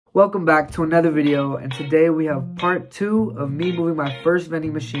Welcome back to another video, and today we have part 2 of me moving my first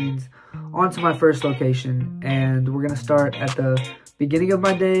vending machines onto my first location. And we're gonna start at the beginning of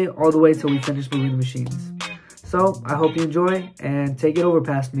my day all the way till we finish moving the machines. So I hope you enjoy and take it over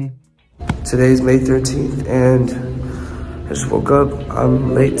past me. Today's May 13th and I just woke up.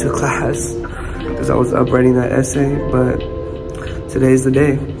 I'm late to class because I was up writing that essay, but today's the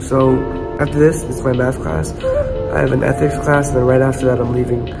day. So after this, it's my math class. I have an ethics class, and then right after that, I'm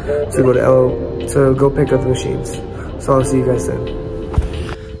leaving to go pick up the machines. So I'll see you guys then.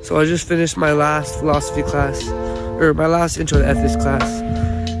 So I just finished my last philosophy class, or my last intro to ethics class,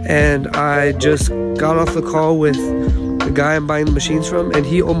 and I just got off the call with the guy I'm buying the machines from, and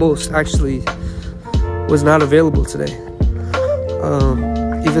he almost actually was not available today.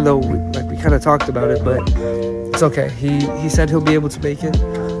 Even though we kind of talked about it, but it's okay. He said he'll be able to make it,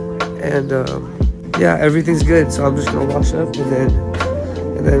 and yeah, everything's good. So I'm just gonna wash up and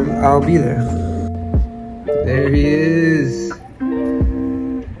then I'll be there. There he is.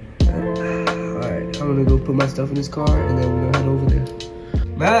 Alright, I'm gonna go put my stuff in his car and then we're gonna head over there.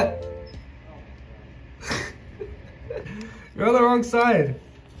 Matt! You're on the wrong side.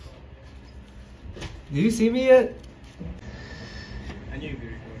 Do you see me yet? I knew you were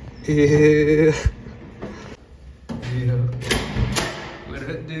going. Yeah. What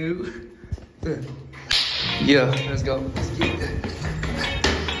it do? Yeah, let's go. Let's get it.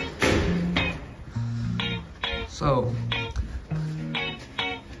 So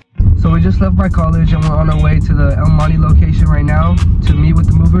we just left my college and we're on our way to the El Monte location right now to meet with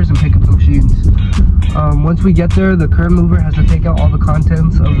the movers and pick up the machines. Once we get there, the current mover has to take out all the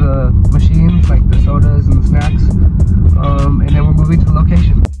contents of the machines, like the sodas and the snacks, and then we're moving to the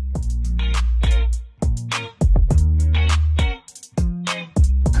location.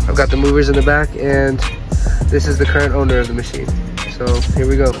 I've got the movers in the back, and this is the current owner of the machine. So here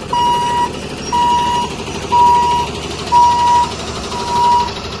we go.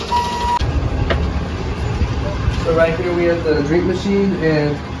 So right here we have the drink machine,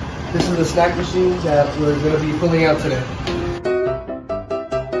 and this is the snack machine that we're going to be pulling out today.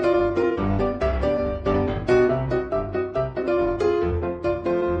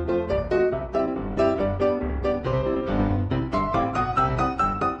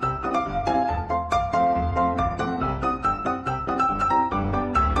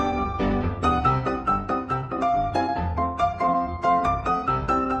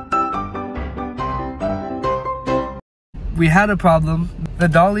 We had a problem. The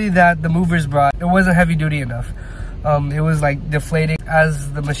dolly that the movers brought, it wasn't heavy duty enough. It was like deflating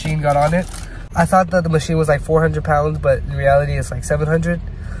as the machine got on it. I thought that the machine was like 400 pounds, but in reality it's like 700.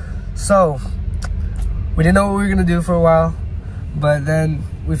 So we didn't know what we were gonna do for a while, but then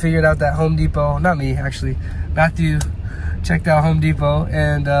we figured out that Home Depot, not me actually, Matthew checked out Home Depot,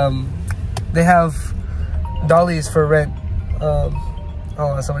 and they have dollies for rent.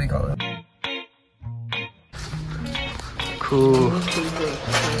 Oh, somebody call it. Cool.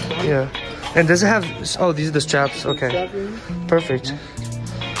 Yeah. And does it have, oh, these are the straps. Okay. Perfect.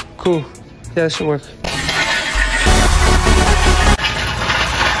 Cool. Yeah, that should work.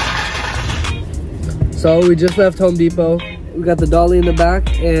 So we just left Home Depot. We got the dolly in the back,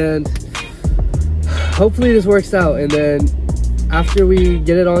 and hopefully this works out. And then after we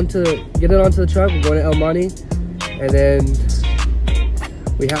get it onto the truck, we're going to El Monte, and then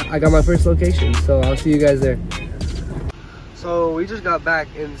I got my first location. So I'll see you guys there. So we just got back,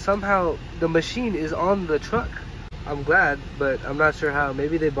 and somehow the machine is on the truck. I'm glad, but I'm not sure how.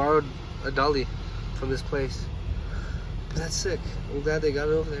 Maybe they borrowed a dolly from this place. But that's sick. I'm glad they got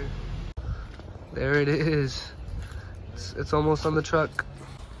it over there. There it is. It's almost on the truck.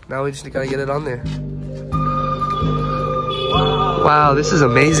 Now we just gotta get it on there. Wow, this is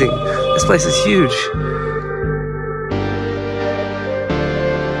amazing. This place is huge.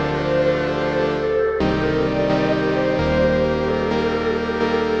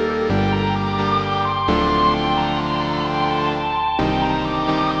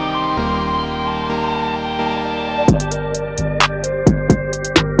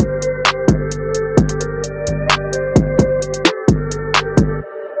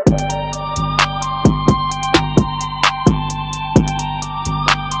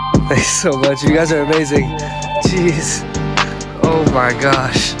 Thanks so much. You guys are amazing. Jeez. Oh my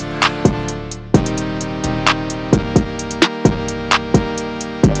gosh.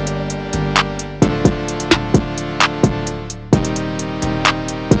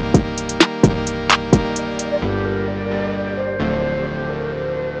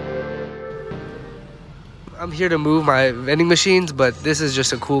 I'm here to move my vending machines, but this is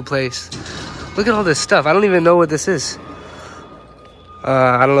just a cool place. Look at all this stuff. I don't even know what this is.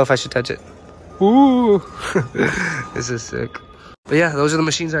 I don't know if I should touch it. Ooh, this is sick. But yeah, those are the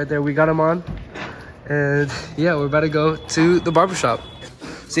machines right there. We got them on. And yeah, we're about to go to the barbershop.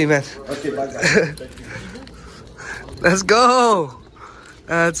 See you, man. Okay, bye guys. Thank you. Let's go.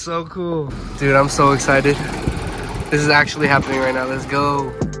 That's so cool. Dude, I'm so excited. This is actually happening right now. Let's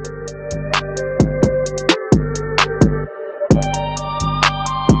go.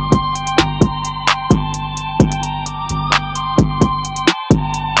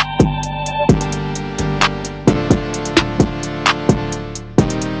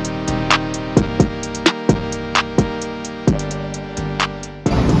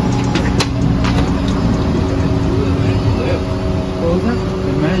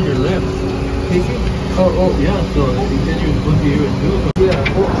 Oh, yeah, so he said you was going to be here at 2 o'clock. Yeah,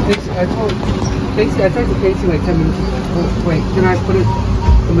 well, I told Casey, I talked to Casey like 10 minutes ago. Oh, wait, can I put it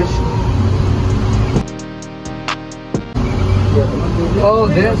in the Oh,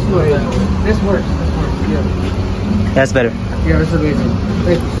 this way. This works, yeah. That's better. Yeah, that's amazing.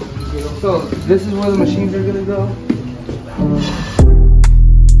 Thank you. So, this is where the machines are gonna go.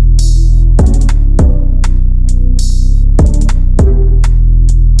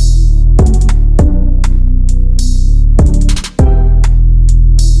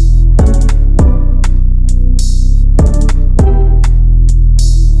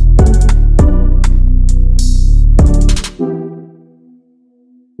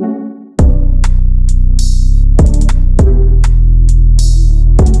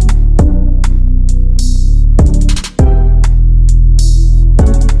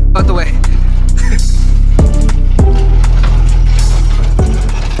 Out the way.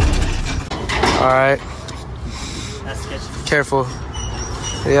 All right. That's sketchy. Careful.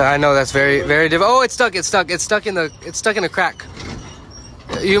 Yeah, I know that's very difficult. Oh, it's stuck. It's stuck. It's stuck in a crack.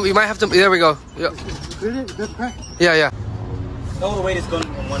 You might have to. There we go. Yeah. Yeah. All the weight is going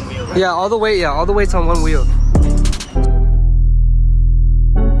on one wheel, right? Yeah, all the weight. Yeah, all the weight's on one wheel.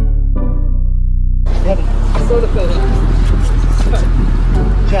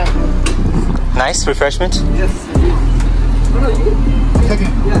 Nice refreshment. Yes. Oh, no, you can Take it.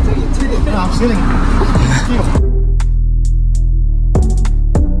 Yeah, take it. No, I'm sitting.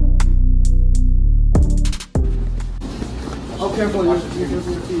 Oh, careful. You're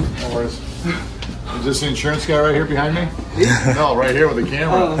careful. No worries. Is this the insurance guy right here behind me? No, right here with the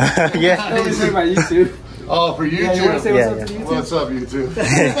camera. Yeah. I was talking about YouTube. Oh, for YouTube? Yeah, you want to say Yeah, what's up to YouTube? What's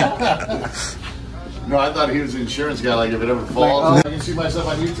up, YouTube? No, I thought he was the insurance guy, like if it ever falls. I can see myself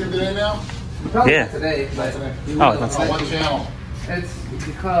on YouTube today now? Probably Yeah. today, but Oh, that's On what channel? it's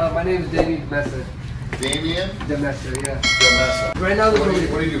because my name is Damien Messer. Damien? Demesser, yeah. Demessa. Right now, there's What do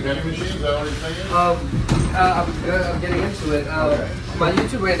only you do, vending machines? Is that what you're thinking? I'm getting into it. Okay. My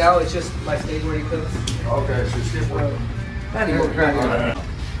YouTube right now is just my skateboarding clips. Okay, so skip one. Not anymore. Alright.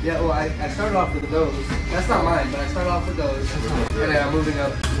 Yeah, well, I started off with those. That's not mine, but I started off with those. And then I'm moving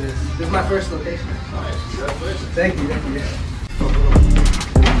up to this. This is my first location. Nice, congratulations. Thank you.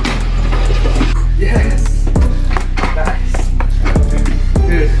 Yes. Nice.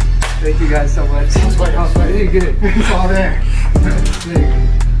 Dude, thank you guys so much. Oh, you did good. It's all there. Sick.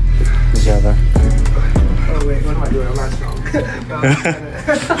 Good job, bro. Oh wait, what am I doing? I'm not strong.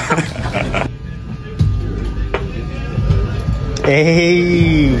 Hey.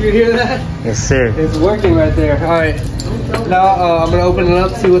 You hear that? Yes, sir. It's working right there. All right. Now I'm gonna open it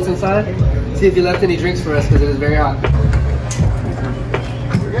up, see what's inside, see if you left any drinks for us because it is very hot.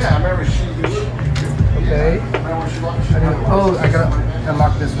 Yeah, I remember she was. Okay. Remember when she locked? Oh, I gotta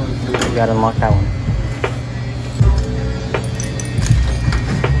unlock this one. You gotta unlock that one.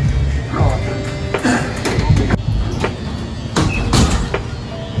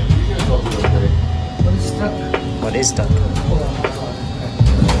 What is stuck? What is stuck?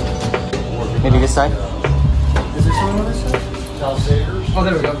 Maybe this side? Is there someone on this side? Oh,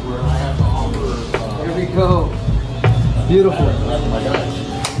 there we go. Here we go. Beautiful.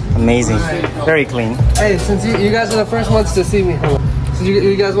 Amazing. Very clean. Hey, since you guys are the first ones to see me, so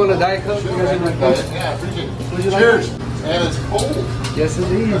you guys want a Diet Coke? You guys want a Coke? Yeah, appreciate it. Would you like Cheers. it? And it's cold. Yes,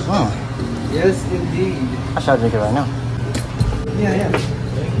 indeed. Oh, Yes, indeed. I shall drink it right now. Yeah.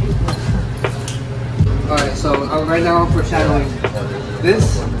 All right, so right now I'm foreshadowing.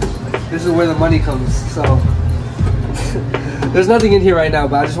 This is where the money comes. So there's nothing in here right now,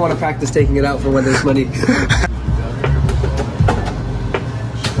 but I just want to practice taking it out for when there's money. I'm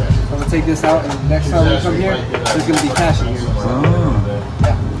gonna take this out, and next time we come here, there's gonna be cash in here. So,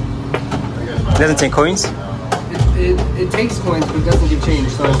 It doesn't take coins? it takes coins, but it doesn't give change.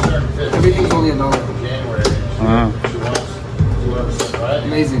 So everything's only $1.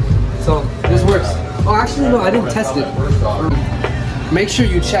 Amazing. So this works. Oh, actually, no, I didn't test it. Make sure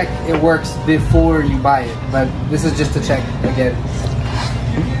you check it works before you buy it, but this is just to check again.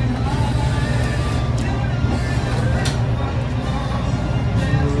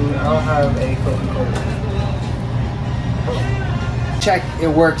 I'll have a Coca-Cola. Check it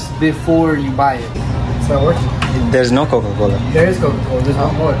works before you buy it. It's not working. There's no Coca-Cola. There is Coca-Cola, there's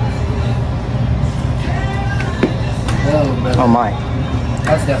one more. Oh, man. Oh my.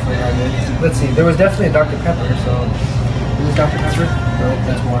 That's definitely not good. Let's see, there was definitely a Dr. Pepper, so... Is this Dr. Pepper? No,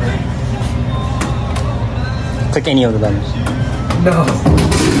 that's water. Click any of the buttons. No.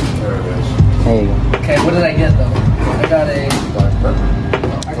 There it is. There you go. Okay, what did I get though? I got a...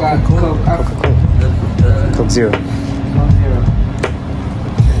 I got Coke. Coke Zero.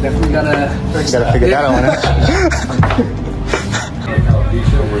 Definitely gotta... You gotta figure that out, man.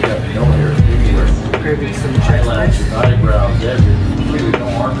 Craving some check Eyelashes, next. eyebrows, everything. No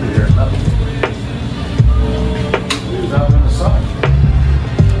armpit hair, nothing. He was out in the sun.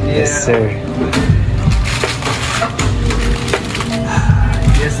 Yes, sir.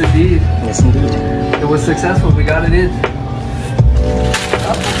 Yes, indeed. Yes, indeed. It was successful. We got it in.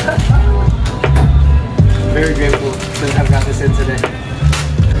 Very grateful to have got this in today.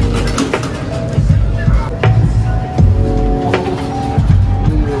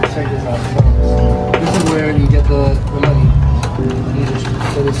 Check this out. This is where you get the money. You just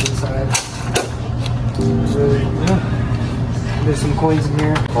put this inside. So, yeah. There's some coins in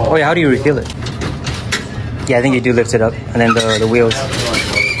here. Oh yeah, how do you refill it? Yeah, I think you do lift it up, and then the wheels.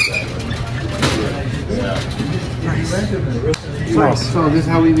 Nice. So this is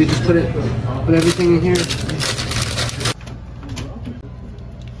how we just put everything in here.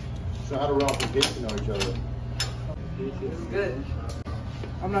 So how do Ralph and Casey know each other? Good.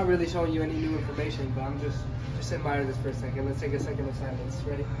 I'm not really showing you any new information, but I'm just admire this for a second. Let's take a second of silence.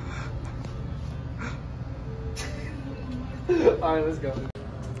 Ready? All right, let's go.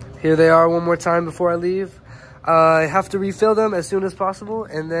 Here they are one more time before I leave. I have to refill them as soon as possible,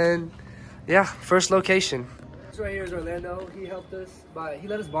 and then, yeah, first location. This right here is Orlando. He helped us, he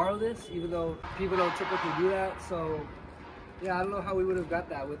let us borrow this, even though people don't typically do that. So, yeah, I don't know how we would have got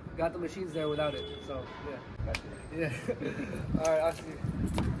the machines there without it. So, yeah. All right, I'll see you.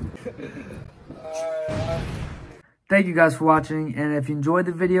 Thank you guys for watching, and if you enjoyed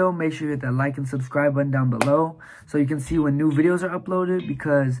the video, make sure you hit that like and subscribe button down below so you can see when new videos are uploaded,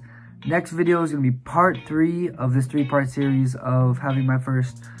 because next video is going to be part 3 of this 3-part series of having my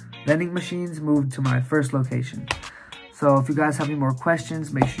first vending machines moved to my first location. So if you guys have any more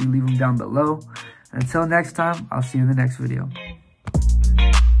questions, make sure you leave them down below. Until next time, I'll see you in the next video.